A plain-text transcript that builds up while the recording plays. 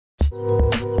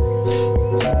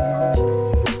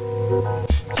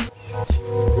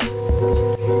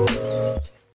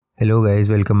Hello guys,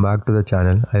 welcome back to the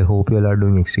channel. I hope you all are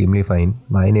doing extremely fine.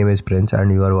 My name is Prince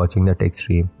and you are watching the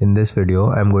TechStream. In this video,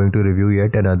 I am going to review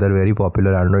yet another very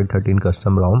popular Android 13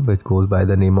 custom ROM which goes by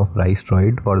the name of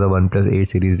DROID for the OnePlus 8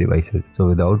 series devices. So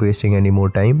without wasting any more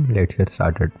time, let's get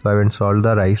started. So I have installed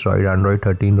the DROID Android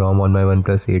 13 ROM on my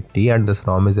OnePlus 8T and this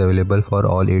ROM is available for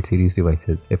all 8 series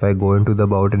devices. If I go into the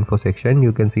about info section,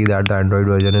 you can see that the Android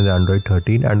version is Android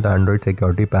 13 and the Android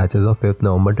security patch is of 5th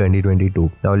November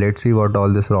 2022. Now let's see what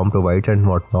all this ROM provides and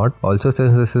what not. Also,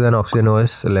 since this is an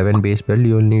OxygenOS 11 based build,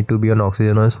 you will need to be on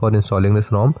OxygenOS for installing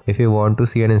this ROM. If you want to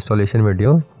see an installation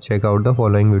video, check out the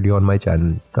following video on my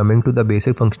channel. Coming to the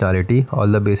basic functionality, all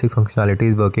the basic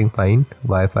functionality is working fine.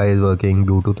 Wi-Fi is working,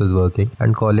 Bluetooth is working,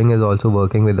 and calling is also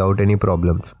working without any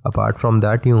problems. Apart from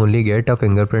that, you only get a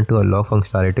fingerprint to unlock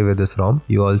functionality with this ROM.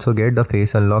 You also get the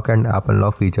face unlock and app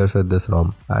unlock features with this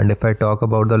ROM. And if I talk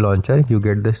about the launcher, you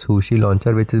get the Sushi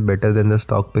launcher, which is better than the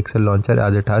stock Pixel launcher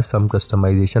as it has some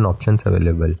customization options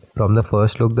available. From the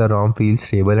first look, the ROM feels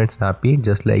stable and snappy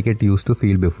just like it used to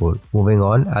feel before. Moving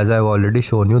on, as I've already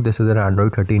shown you, this is an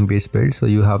Android 13 based build, so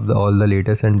you have all the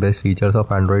latest and best features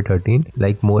of Android 13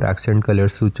 like more accent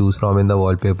colors to choose from in the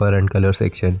wallpaper and color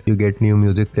section. You get new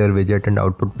music player widget and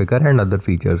output picker and other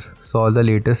features. So all the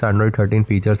latest Android 13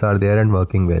 features are there and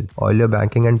working well. All your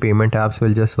banking and payment apps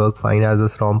will just work fine as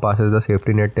this ROM passes the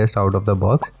safety net test out of the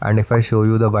box. And if I show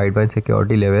you the wideband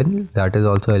security level, that is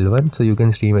also L1, so you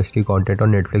can stream HD content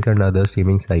on Netflix and other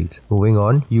streaming sites. Moving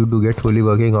on, you do get fully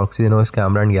working OxygenOS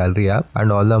camera and gallery app,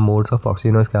 and all the modes of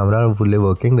OxygenOS camera are fully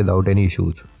working without any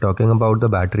issues. Talking about the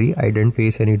battery, I didn't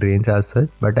face any drains as such,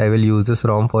 but I will use this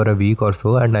ROM for a week or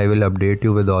so and I will update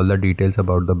you with all the details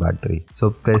about the battery.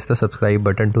 So press the subscribe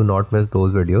button to not miss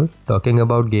those videos. Talking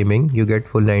about gaming, you get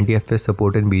full 90 FPS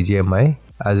support in BGMI.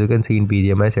 As you can see in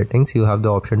BGMI settings, you have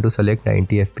the option to select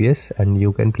 90 FPS and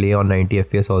you can play on 90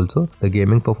 FPS also. The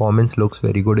gaming performance looks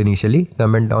very good initially.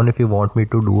 Comment down if you want me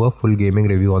to do a full gaming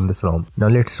review on this ROM. Now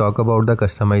let's talk about the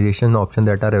customization options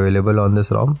that are available on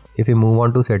this ROM. If you move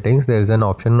on to settings, there is an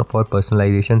option for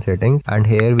personalization settings, and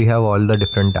here we have all the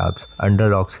different tabs. Under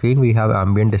lock screen, we have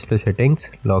ambient display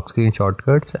settings, lock screen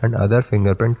shortcuts and other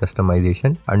fingerprint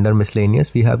customization. Under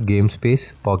miscellaneous, we have game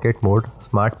space, pocket mode,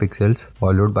 smart pixels,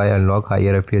 followed by unlock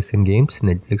higher FPS in games,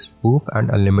 Netflix spoof and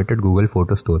unlimited Google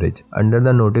photo storage. Under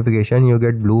the notification, you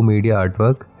get blue media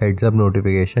artwork, heads up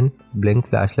notification, blink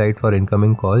flashlight for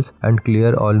incoming calls and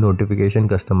clear all notification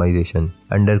customization.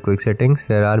 Under quick settings,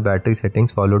 there are battery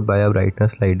settings followed by a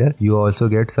brightness slider. You also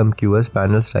get some QoS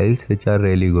panel styles which are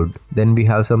really good. Then we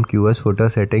have some QoS footer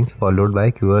settings followed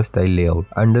by QoS style layout.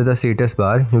 Under the status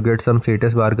bar, you get some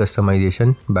status bar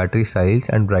customization, battery styles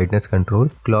and brightness control,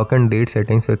 clock and date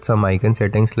settings with some icon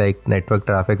settings like network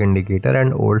traffic indicator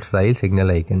and old style signal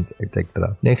icons,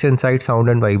 etc. Next, inside sound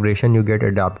and vibration, you get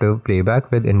adaptive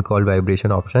playback with in-call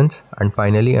vibration options. And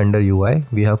finally, under UI,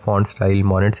 we have font style,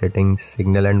 monet settings,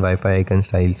 signal and Wi-Fi icon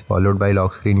styles, followed by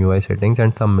lock screen UI settings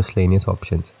and some miscellaneous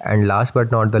options. And last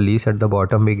but not the least, at the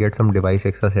bottom we get some device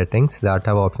extra settings that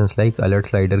have options like alert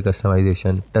slider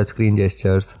customization, touchscreen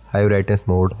gestures, high brightness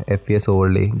mode, FPS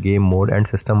overlay, game mode and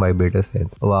system vibrator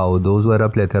synth. Wow, those were a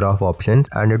plethora of options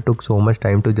and it took so much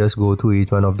time to just go through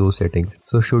each one of those settings.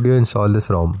 So should you install this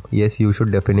ROM? Yes, you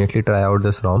should definitely try out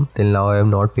this ROM. Till now I have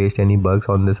not faced any bugs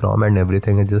on this ROM and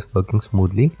everything is just working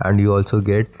smoothly, and you also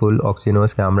get full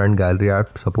OxygenOS camera and gallery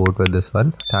app support with this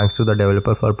one. Thanks to the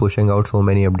developer for pushing out so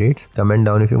many updates. Comment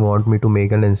down if you want me to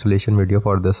make an installation video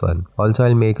for this one. Also,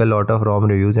 I'll make a lot of ROM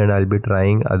reviews and I'll be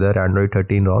trying other Android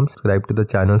 13 ROMs. Subscribe to the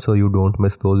channel so you don't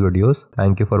miss those videos.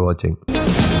 Thank you for watching.